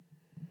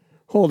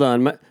Hold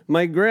on,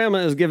 my grandma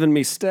is giving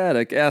me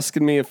static,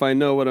 asking me if I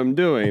know what I'm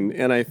doing,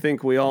 and I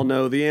think we all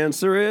know the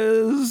answer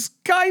is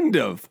kind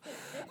of.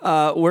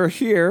 We're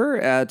here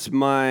at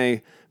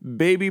my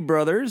baby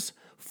brother's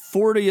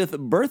 40th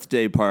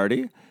birthday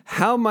party.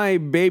 How my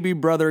baby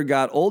brother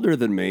got older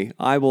than me,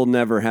 I will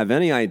never have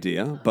any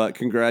idea, but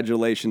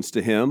congratulations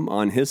to him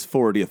on his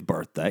 40th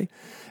birthday.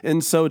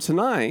 And so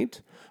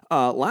tonight,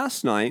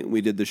 last night we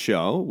did the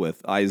show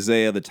with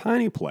Isaiah the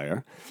Tiny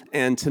Player,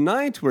 and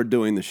tonight we're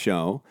doing the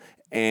show,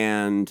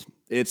 and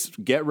it's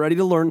get ready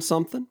to learn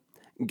something,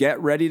 get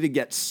ready to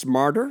get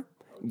smarter,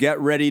 get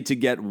ready to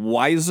get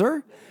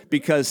wiser,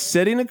 because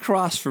sitting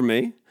across from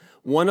me,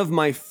 one of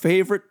my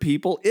favorite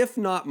people, if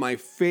not my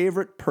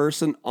favorite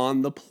person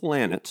on the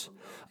planet,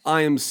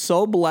 I am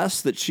so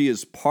blessed that she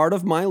is part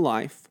of my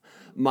life,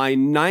 my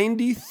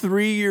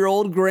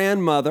 93-year-old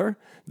grandmother,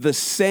 the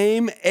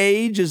same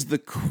age as the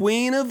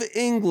Queen of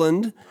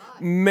England,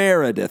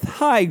 Meredith.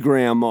 Hi,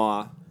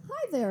 Grandma.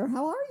 Hi there,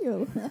 how are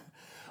you?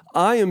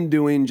 I am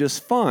doing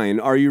just fine.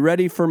 Are you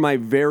ready for my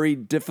very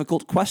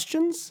difficult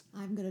questions?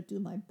 I'm going to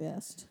do my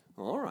best.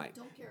 All right.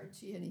 Don't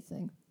guarantee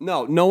anything.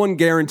 No one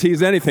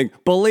guarantees anything.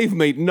 Believe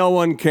me, no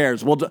one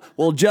cares.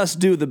 We'll just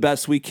do the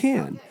best we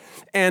can. Okay.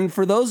 And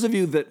for those of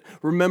you that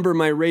remember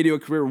my radio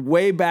career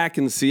way back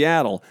in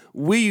Seattle,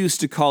 we used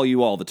to call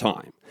you all the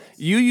time.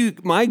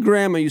 My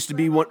grandma used to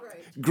be one,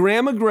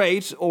 Grandma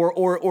Great,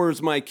 or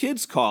as my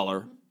kids call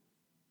her,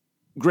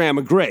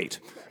 Grandma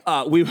Great.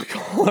 We would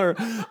call her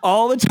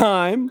all the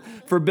time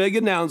for big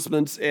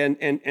announcements,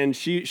 and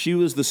she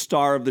was the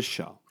star of the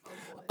show.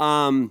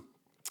 And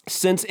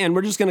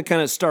we're just going to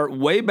kind of start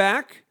way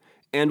back,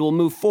 and we'll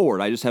move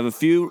forward. I just have a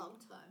few,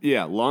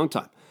 long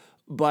time.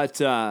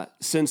 But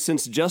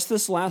since just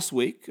this last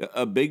week,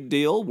 a big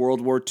deal, World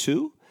War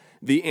II,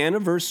 the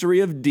anniversary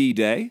of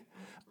D-Day.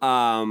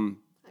 I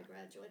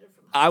graduated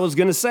from I was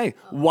going to say,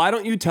 why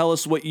don't you tell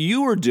us what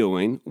you were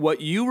doing, what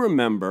you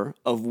remember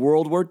of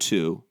World War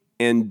II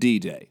and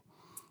D-Day?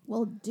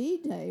 Well,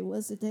 D-Day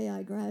was the day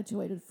I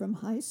graduated from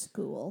high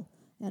school,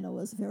 and it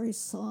was a very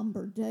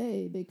somber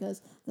day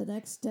because the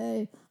next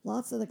day,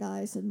 lots of the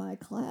guys in my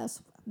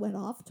class went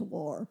off to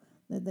war.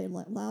 Then they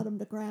allowed them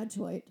to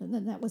graduate, and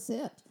then that was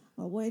it.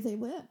 Away they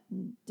went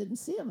and didn't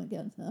see them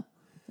again.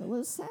 It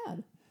was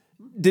sad.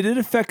 Did it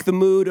affect the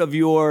mood of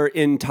your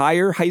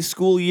entire high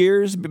school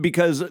years?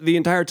 Because the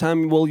entire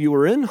time while you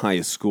were in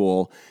high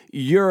school,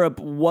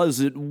 Europe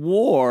was at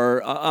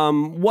war.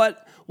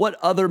 What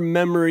other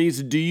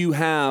memories do you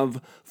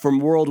have from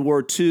World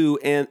War II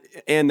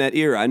and that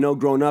era? I know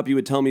growing up you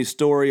would tell me a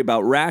story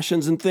about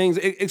rations and things.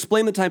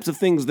 Explain the types of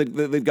things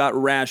that got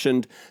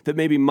rationed that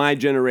maybe my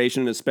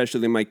generation,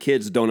 especially my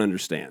kids, don't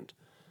understand.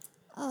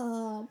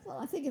 Well,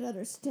 I think I'd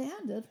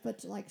understand it,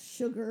 but like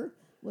sugar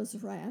was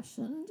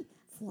rationed,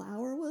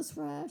 flour was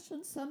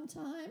rationed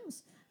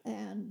sometimes,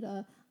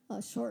 and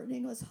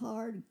shortening was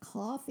hard.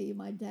 Coffee,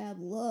 my dad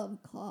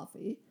loved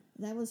coffee,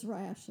 that was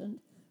rationed.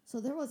 So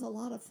there was a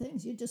lot of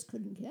things you just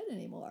couldn't get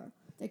anymore.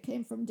 They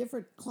came from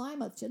different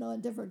climates,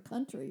 in different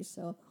countries,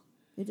 so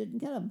you didn't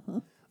get them,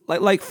 huh?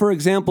 Like for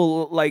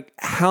example, like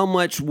how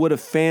much would a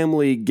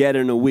family get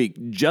in a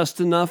week? Just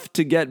enough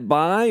to get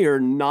by, or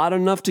not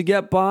enough to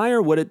get by,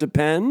 or would it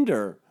depend?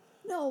 Or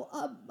No,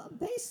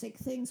 basic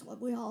things what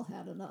we all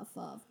had enough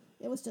of.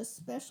 It was just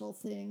special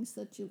things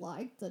that you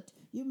liked that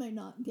you may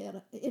not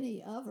get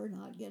any of or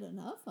not get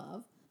enough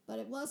of. But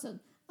it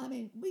wasn't,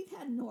 we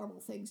had normal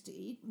things to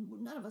eat.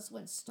 None of us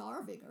went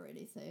starving or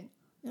anything.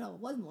 It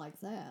wasn't like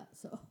that.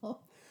 So,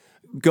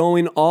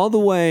 going all the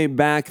way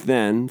back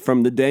then,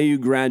 from the day you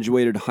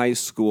graduated high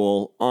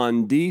school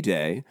on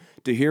D-Day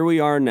to here we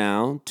are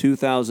now,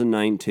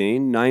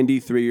 2019,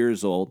 93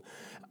 years old.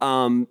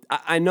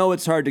 I know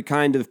it's hard to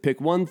kind of pick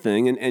one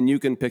thing, and you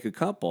can pick a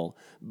couple,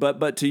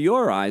 but to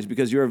your eyes,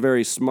 because you're a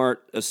very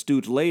smart,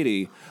 astute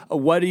lady,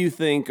 what do you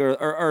think,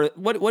 or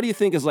what do you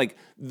think is like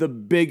the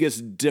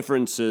biggest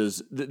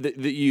differences that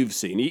you've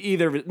seen?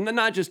 Either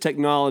not just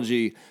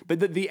technology,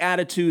 but the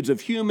attitudes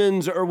of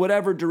humans, or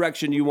whatever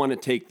direction you want to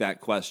take that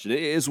question.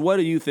 Is what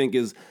do you think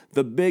is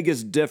the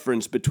biggest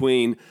difference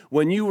between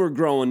when you were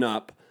growing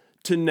up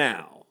to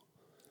now?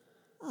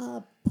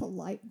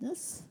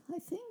 politeness, I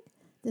think.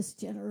 This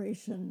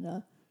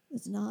generation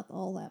is not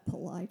all that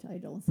polite, I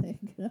don't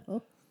think,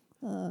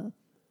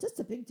 Just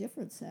a big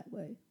difference that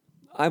way.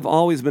 I've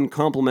always been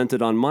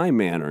complimented on my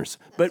manners,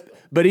 but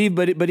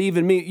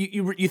even me,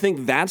 you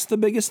think that's the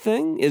biggest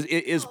thing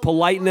is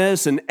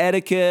politeness and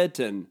etiquette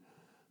and.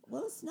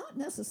 Well, it's not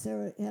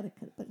necessarily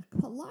etiquette, but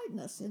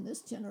politeness in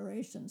this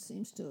generation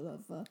seems to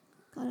have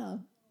kind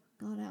of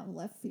gone out in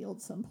left field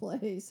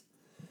someplace.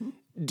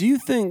 Do you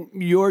think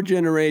your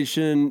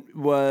generation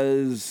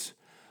was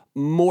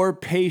more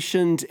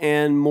patient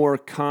and more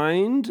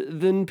kind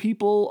than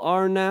people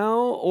are now,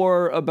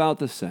 or about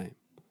the same?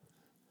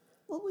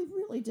 Well, we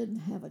really didn't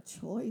have a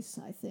choice,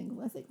 I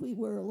think. I think we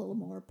were a little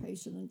more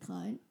patient and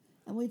kind,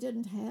 and we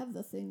didn't have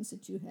the things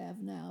that you have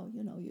now.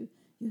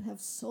 You have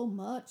so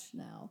much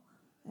now,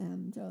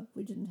 and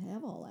we didn't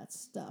have all that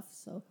stuff.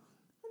 So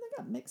I think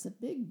that makes a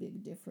big,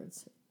 big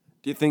difference.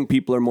 Do you think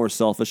people are more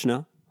selfish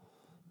now?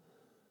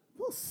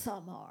 Well,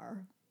 some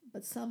are,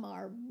 but some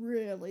are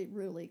really,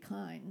 really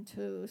kind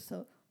too.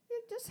 So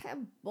you just have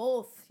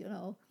both,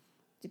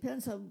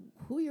 Depends on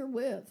who you're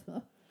with.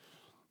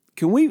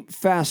 Can we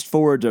fast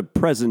forward to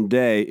present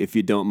day, if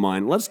you don't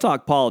mind? Let's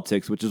talk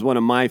politics, which is one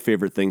of my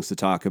favorite things to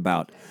talk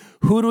about.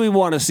 Who do we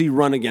want to see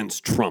run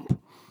against Trump?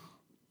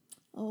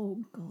 Oh,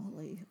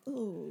 golly.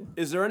 Oh.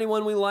 Is there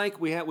anyone we like?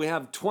 We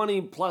have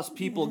 20 plus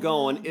people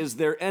going. Is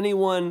there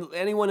anyone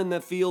in the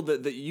field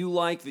that you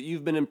like, that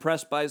you've been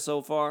impressed by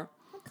so far?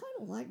 I kind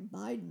of like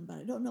Biden, but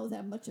I don't know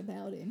that much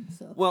about him.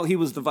 So. Well, he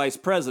was the vice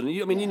president.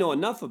 You know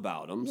enough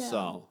about him, Yeah,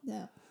 so.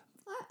 yeah.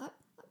 I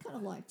kind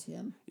of liked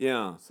him.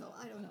 Yeah. So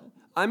I don't know.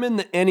 I'm in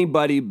the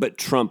anybody but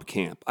Trump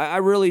camp. I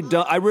really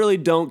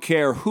don't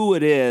care who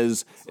it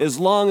is, as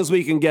long as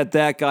we can get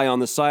that guy on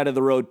the side of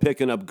the road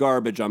picking up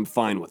garbage. I'm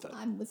fine with it.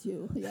 I'm with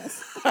you.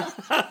 Yes.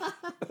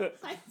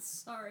 I'm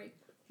sorry.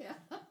 Yeah.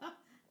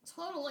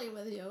 Totally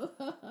with you.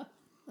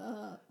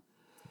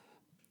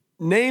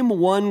 Name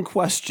one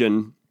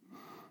question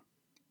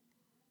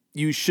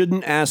you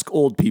shouldn't ask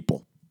old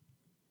people.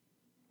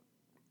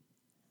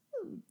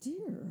 Oh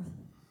dear.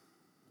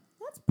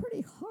 That's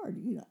pretty hard.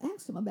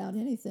 Ask them about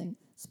anything,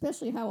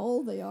 especially how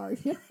old they are.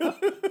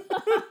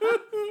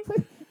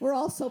 We're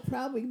all so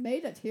proud we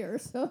made it here.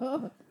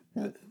 So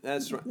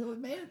That's right. we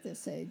made it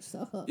this age.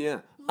 So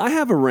Yeah. I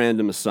have a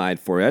random aside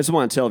for you. I just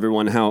want to tell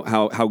everyone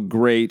how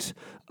great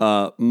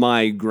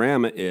my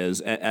grandma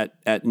is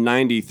at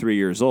 93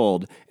 years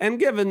old. And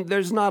given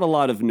there's not a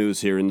lot of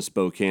news here in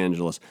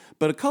Spokangeles,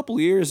 but a couple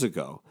years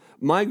ago,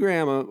 my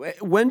grandma,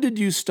 when did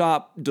you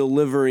stop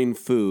delivering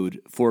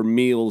food for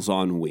Meals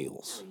on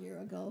Wheels? a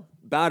year ago.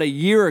 About a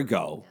year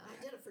ago.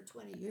 I did it for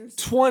 20 years.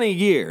 20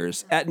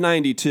 years at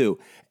 92.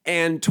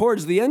 And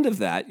towards the end of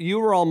that, you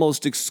were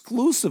almost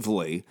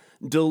exclusively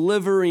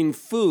delivering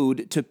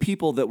food to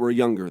people that were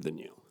younger than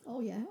you.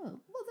 Oh, yeah.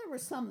 Well, there were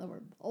some that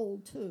were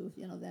old, too,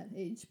 that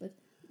age, but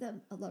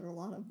then a lot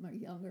of them are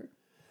younger.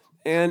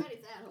 And Not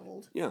that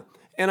old. yeah,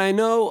 and I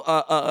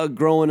know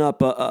growing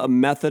up a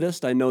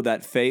Methodist, I know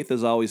that faith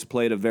has always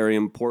played a very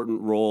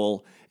important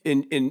role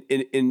in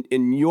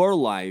your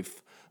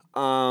life.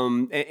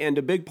 And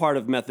a big part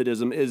of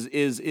Methodism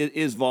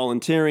is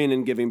volunteering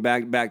and giving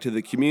back to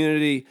the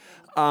community.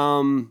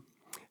 How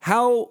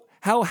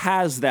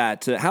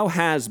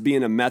has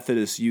being a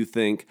Methodist, you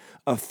think,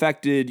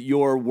 affected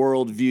your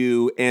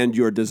worldview and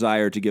your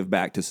desire to give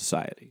back to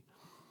society?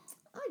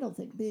 I don't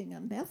think being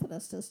a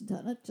Methodist has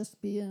done it, just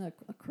being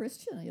a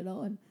Christian,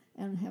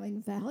 and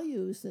having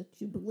values that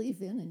you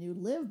believe in and you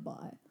live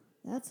by.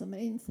 That's the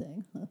main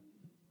thing.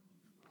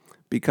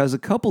 Because a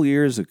couple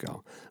years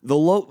ago,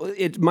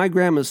 my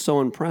grandma's so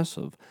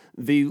impressive.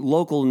 The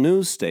local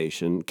news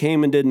station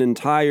came and did an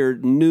entire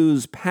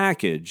news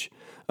package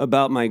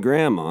about my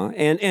grandma,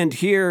 and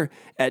here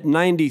at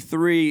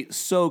 93,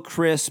 so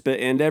crisp,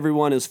 and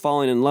everyone is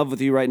falling in love with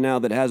you right now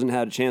that hasn't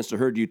had a chance to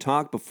heard you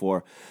talk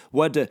before.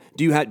 What do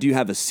you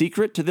have a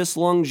secret to this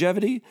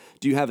longevity?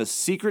 Do you have a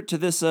secret to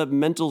this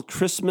mental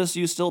crispness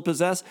you still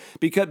possess?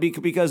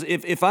 Because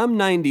if I'm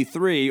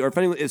 93, or if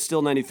anyone is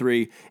still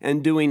 93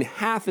 and doing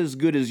half as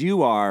good as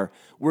you are,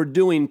 we're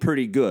doing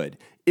pretty good.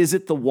 Is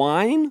it the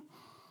wine?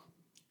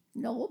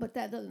 No, but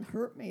that doesn't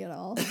hurt me at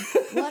all.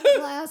 One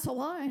glass of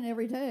wine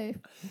every day.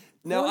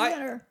 Now, for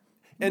dinner.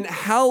 And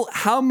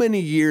how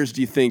many years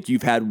do you think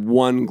you've had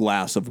one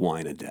glass of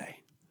wine a day?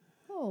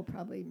 Oh,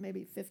 probably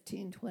maybe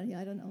 15, 20,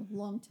 I don't know,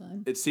 long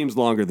time. It seems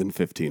longer than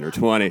 15 or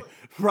 20.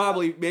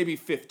 Probably maybe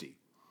 50.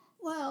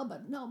 Well,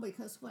 but no,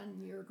 because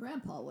when your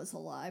grandpa was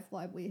alive,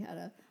 we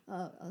had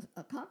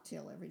a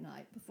cocktail every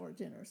night before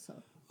dinner.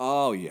 So.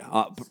 Oh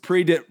yeah,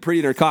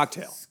 pre-dinner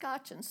cocktail.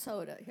 Scotch and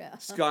soda, yeah.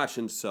 Scotch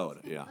and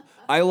soda, yeah.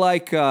 I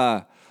like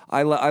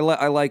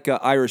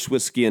Irish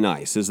whiskey and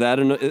ice. Is that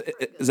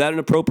an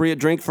appropriate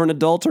drink for an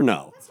adult or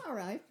no? That's all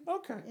right.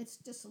 Okay. It's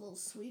just a little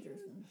sweeter.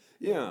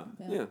 Yeah.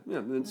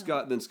 Then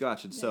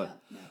Scotch and soda.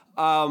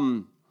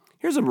 Yeah.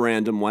 Here's a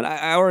random one.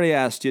 I already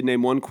asked you to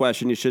name one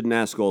question you shouldn't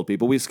ask old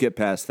people. We skip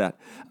past that.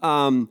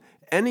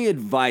 Any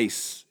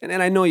advice?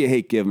 And I know you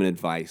hate giving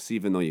advice,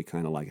 even though you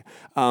kind of like it.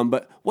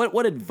 But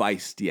what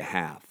advice do you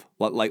have?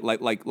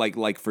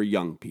 Like for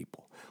young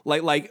people?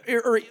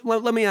 Or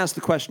let me ask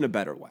the question a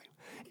better way.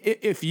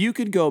 If you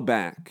could go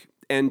back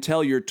and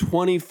tell your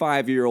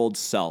 25-year-old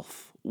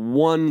self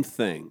one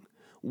thing,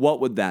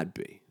 what would that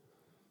be?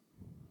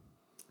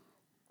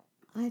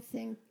 I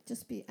think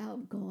just be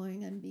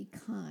outgoing and be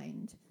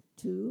kind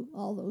to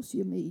all those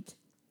you meet.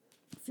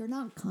 If you're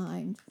not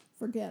kind,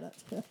 forget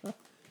it.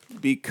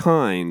 Be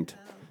kind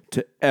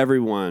to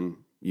everyone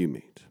you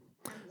meet.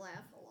 And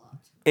laugh a lot.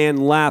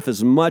 And laugh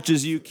as much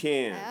as you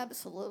can.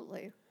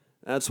 Absolutely.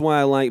 That's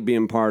why I like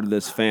being part of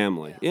this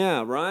family.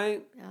 Yeah,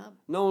 right? Yeah.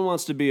 No one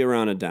wants to be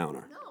around a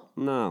downer.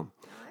 No.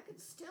 I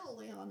could still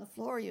lay on the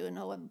floor,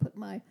 and put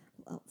my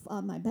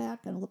on my back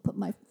and put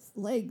my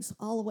legs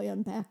all the way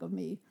on back of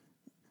me.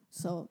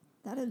 So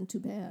that isn't too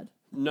bad.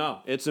 No,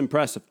 it's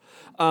impressive.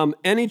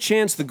 Any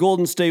chance the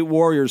Golden State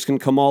Warriors can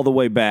come all the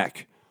way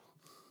back?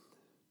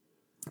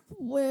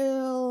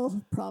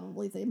 Well,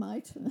 probably they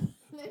might.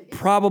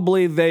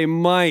 Probably they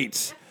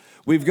might.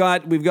 We've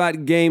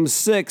got Game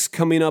 6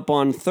 coming up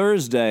on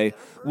Thursday.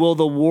 Will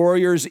the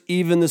Warriors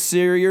even the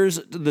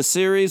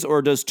series,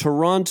 or does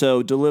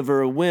Toronto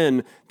deliver a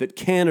win that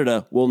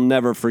Canada will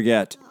never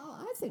forget? Oh,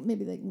 I think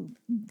maybe they can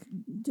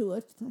do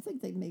it. I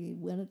think they maybe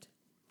win it.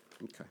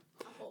 Okay.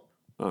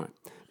 All right.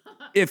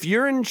 If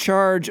you're in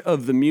charge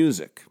of the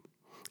music,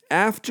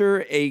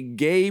 after a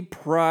gay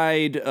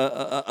pride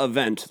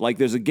event, like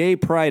there's a gay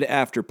pride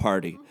after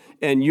party,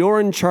 and you're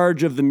in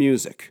charge of the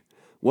music,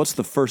 what's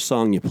the first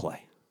song you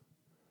play?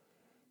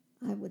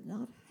 I would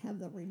not have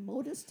the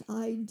remotest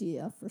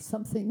idea for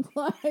something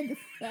like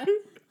that.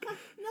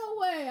 No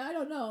way. I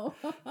don't know.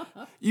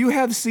 You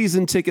have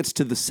season tickets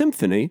to the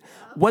symphony.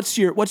 What's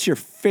your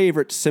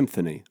favorite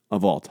symphony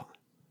of all time?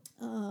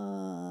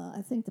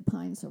 I think the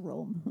Pines of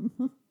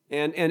Rome.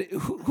 And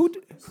who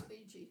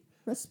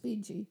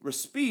Respighi.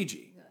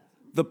 Respighi.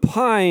 The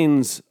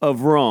Pines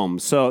of Rome.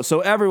 So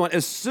everyone,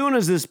 as soon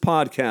as this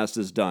podcast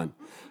is done,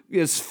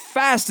 as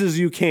fast as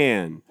you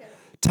can,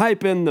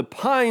 type in the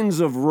Pines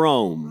of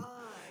Rome,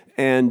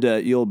 and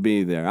you'll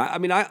be there. I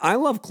mean, I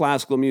love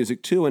classical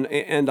music too,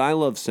 and I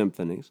love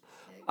symphonies.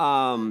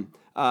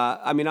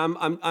 I mean,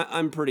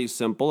 I'm pretty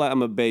simple.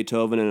 I'm a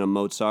Beethoven and a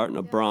Mozart and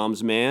a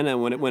Brahms man,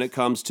 and when it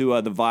comes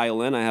to the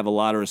violin, I have a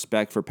lot of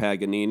respect for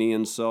Paganini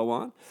and so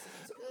on.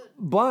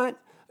 But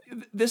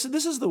this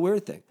is the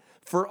weird thing.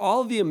 For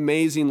all the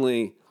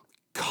amazingly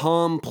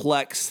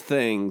complex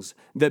things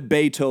that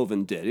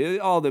Beethoven did,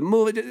 all the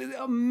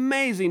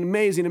amazing.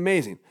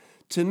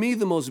 To me,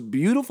 the most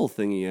beautiful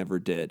thing he ever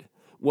did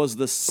was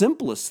the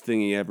simplest thing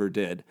he ever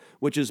did,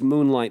 which is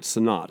Moonlight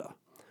Sonata.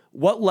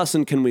 What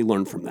lesson can we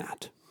learn from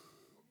that?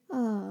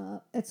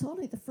 It's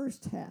only the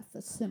first half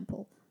that's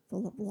simple.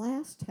 The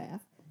last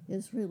half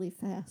is really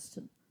fast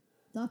and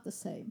not the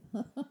same.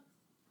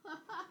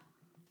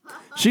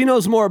 She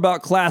knows more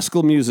about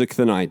classical music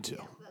than I do.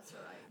 Yeah, that's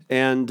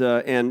right.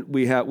 And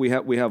we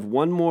have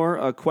one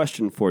more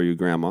question for you,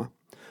 Grandma.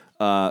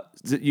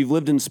 You've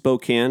lived in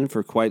Spokane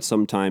for quite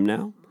some time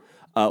now.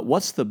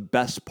 What's the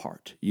best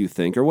part, you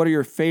think, or what are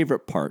your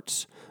favorite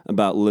parts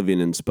about living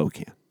in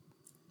Spokane?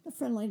 The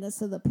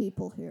friendliness of the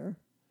people here.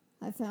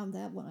 I found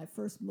that when I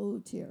first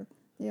moved here.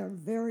 They are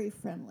very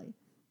friendly.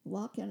 You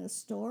walk in a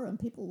store and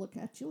people look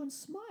at you and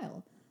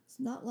smile. It's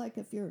not like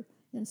if you're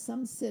in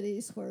some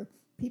cities where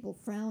people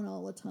frown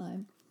all the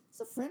time. It's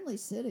a friendly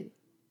city.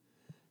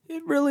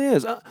 It really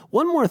is.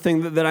 One more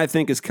thing that I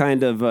think is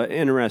kind of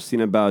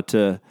interesting about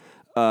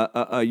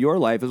your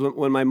life is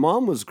when my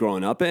mom was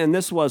growing up, and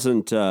this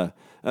wasn't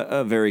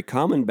very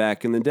common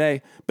back in the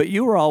day, but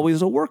you were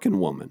always a working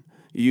woman.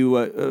 You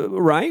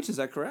right? Is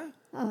that correct?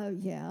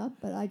 Yeah,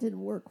 but I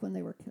didn't work when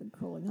they were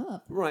growing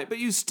up. Right, but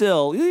you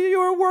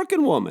were a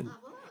working woman.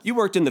 You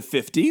worked in the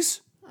 50s.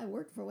 I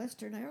worked for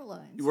Western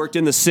Airlines. You worked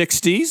in the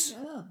 60s.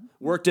 Yeah.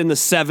 Worked in the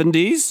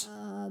 70s.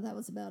 That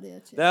was about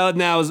it. Yeah.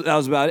 That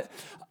was about it.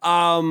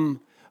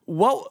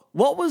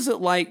 What was it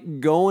like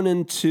going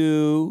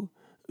into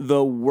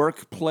the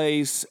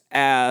workplace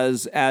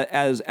as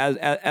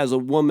a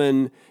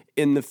woman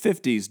in the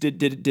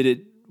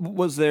 50s?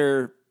 Was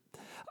there?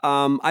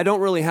 I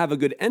don't really have a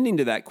good ending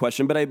to that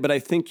question, but I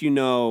think you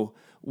know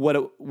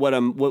what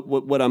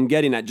I'm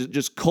getting at.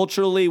 Just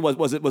culturally,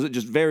 was it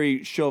just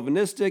very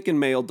chauvinistic and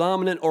male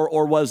dominant,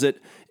 or was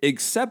it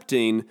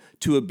accepting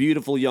to a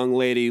beautiful young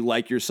lady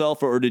like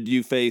yourself, or did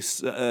you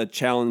face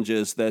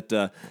challenges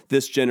that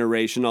this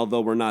generation,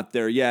 although we're not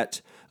there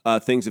yet,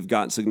 things have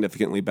gotten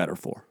significantly better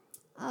for?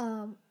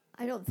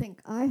 I don't think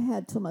I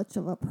had too much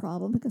of a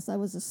problem because I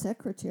was a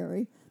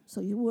secretary,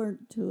 so you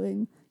weren't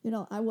doing,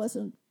 I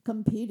wasn't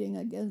competing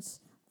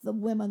against the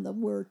women that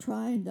were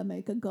trying to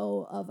make a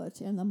go of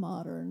it in the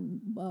modern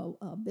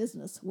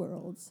business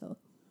world. So,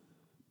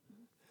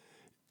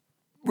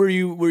 were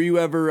you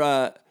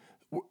ever?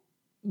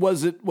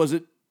 Was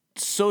it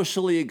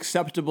socially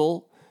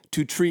acceptable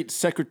to treat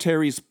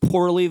secretaries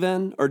poorly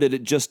then, or did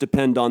it just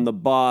depend on the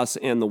boss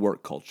and the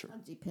work culture?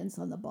 it depends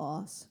on the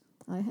boss.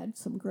 I had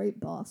some great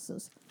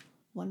bosses.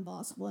 One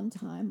boss one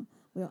time,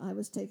 I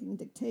was taking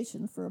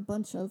dictation for a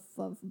bunch of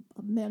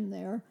men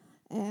there,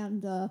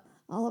 and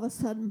all of a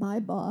sudden my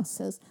boss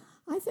says,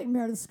 I think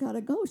Meredith's got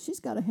to go. She's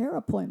got a hair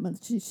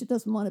appointment she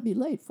doesn't want to be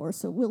late for,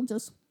 so we'll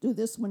just do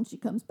this when she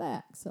comes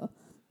back. So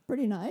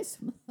pretty nice.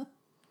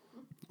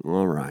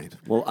 All right.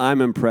 Well,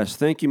 I'm impressed.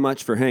 Thank you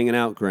much for hanging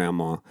out,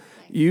 Grandma.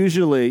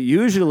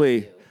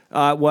 Usually,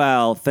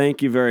 well,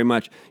 thank you very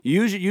much.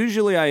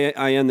 Usually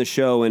I end the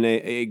show in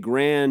a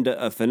grand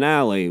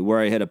finale where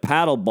I hit a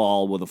paddle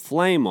ball with a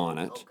flame on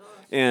it.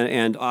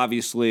 And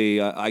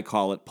obviously, I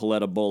call it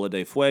Paleta Bola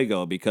de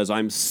Fuego because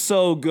I'm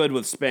so good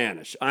with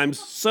Spanish. I'm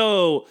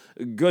so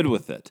good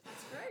with it.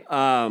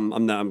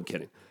 I'm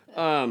kidding.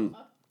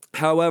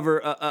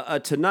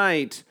 However,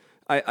 tonight,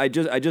 I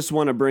just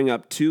want to bring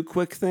up two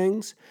quick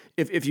things.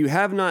 If you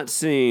have not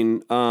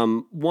seen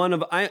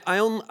I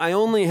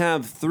only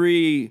have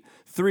three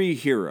three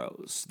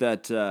heroes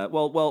that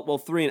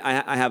three.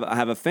 I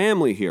have a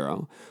family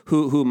hero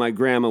who my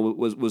grandma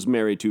was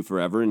married to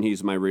forever, and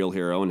he's my real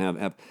hero, and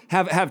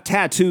have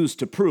tattoos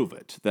to prove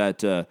it.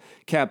 That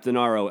Captain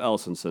R.O.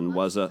 Elsinson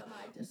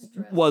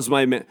was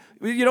my man.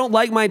 You don't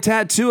like my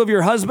tattoo of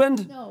your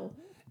husband? No,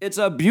 It's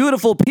a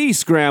beautiful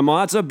piece,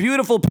 Grandma. It's a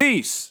beautiful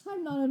piece.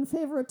 I'm not in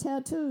favor of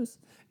tattoos.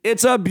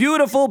 It's a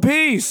beautiful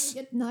piece.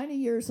 Get 90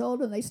 years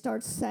old and they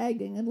start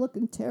sagging and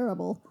looking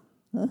terrible.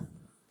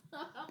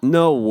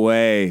 No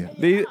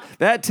way.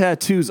 That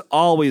tattoo's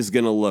always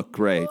gonna look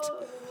great.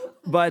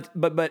 But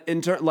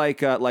in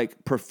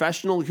like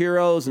professional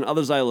heroes and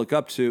others I look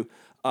up to,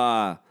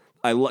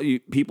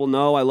 people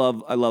know I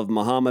love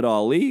Muhammad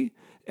Ali,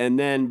 and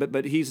then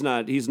but he's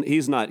not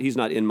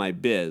in my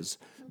biz.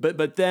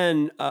 But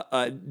then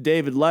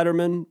David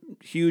Letterman,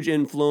 huge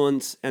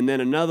influence, and then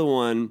another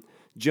one,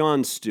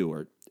 Jon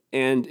Stewart.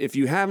 And if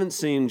you haven't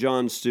seen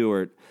Jon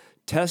Stewart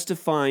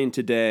testifying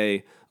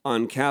today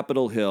on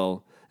Capitol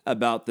Hill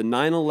about the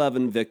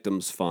 9/11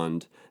 Victims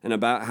Fund and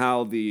about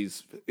how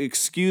these,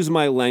 excuse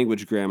my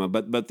language, Grandma,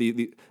 but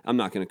I'm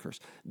not going to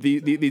curse.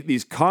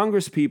 These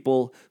Congress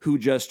people who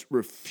just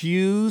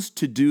refuse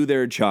to do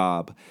their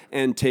job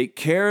and take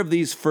care of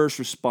these first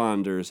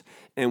responders.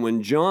 And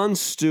when Jon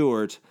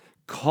Stewart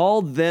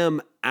called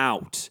them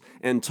out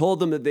and told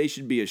them that they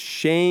should be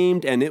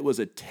ashamed and it was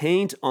a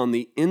taint on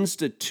the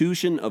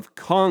institution of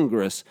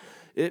Congress,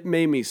 it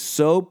made me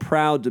so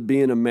proud to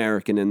be an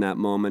American in that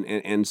moment,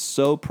 and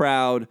so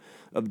proud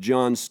of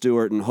Jon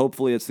Stewart, and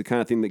hopefully it's the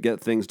kind of thing that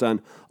gets things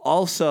done.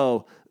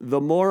 Also,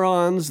 the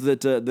morons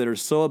that are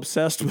so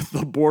obsessed with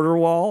the border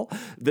wall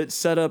that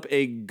set up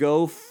a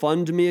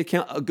GoFundMe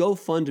account. A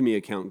GoFundMe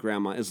account,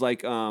 Grandma, is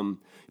like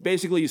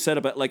basically you set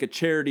up like a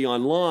charity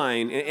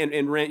online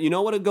and rent. You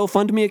know what a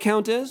GoFundMe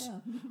account is?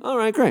 Yeah. All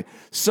right, great.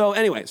 So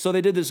anyway, so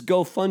they did this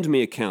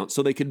GoFundMe account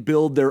so they could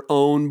build their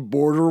own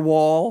border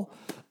wall.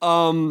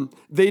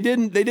 They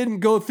didn't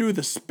go through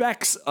the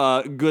specs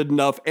good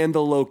enough and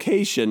the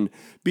location,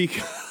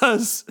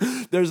 because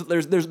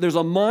there's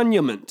a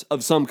monument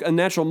of a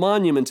natural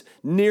monument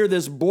near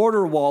this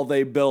border wall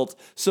they built.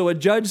 So a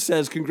judge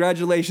says,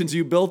 "Congratulations,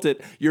 you built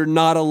it. You're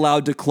not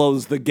allowed to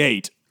close the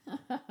gate."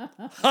 Ha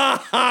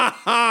ha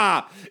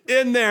ha!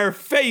 In their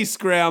face,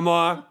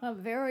 Grandma.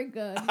 Very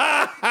good.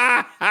 Ha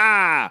ha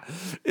ha!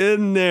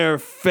 In their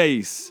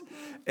face,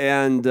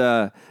 and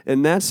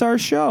that's our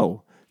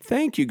show.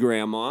 Thank you,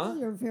 Grandma. Well,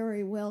 you're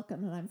very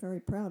welcome, and I'm very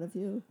proud of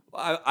you.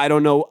 I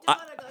don't know.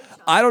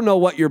 I don't know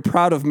what you're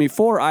proud of me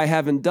for. I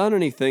haven't done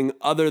anything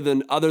other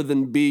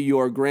than be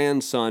your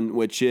grandson,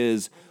 which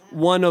is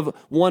one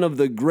of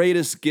the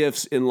greatest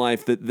gifts in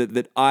life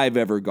that I've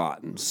ever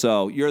gotten.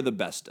 So you're the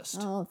bestest.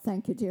 Oh,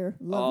 thank you, dear.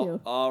 Love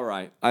you. All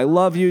right. I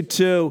love you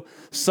too.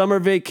 Summer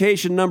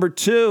vacation number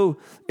 2.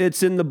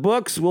 It's in the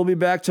books. We'll be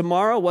back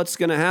tomorrow. What's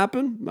going to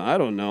happen? I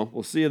don't know.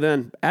 We'll see you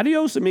then.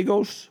 Adios,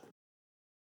 amigos.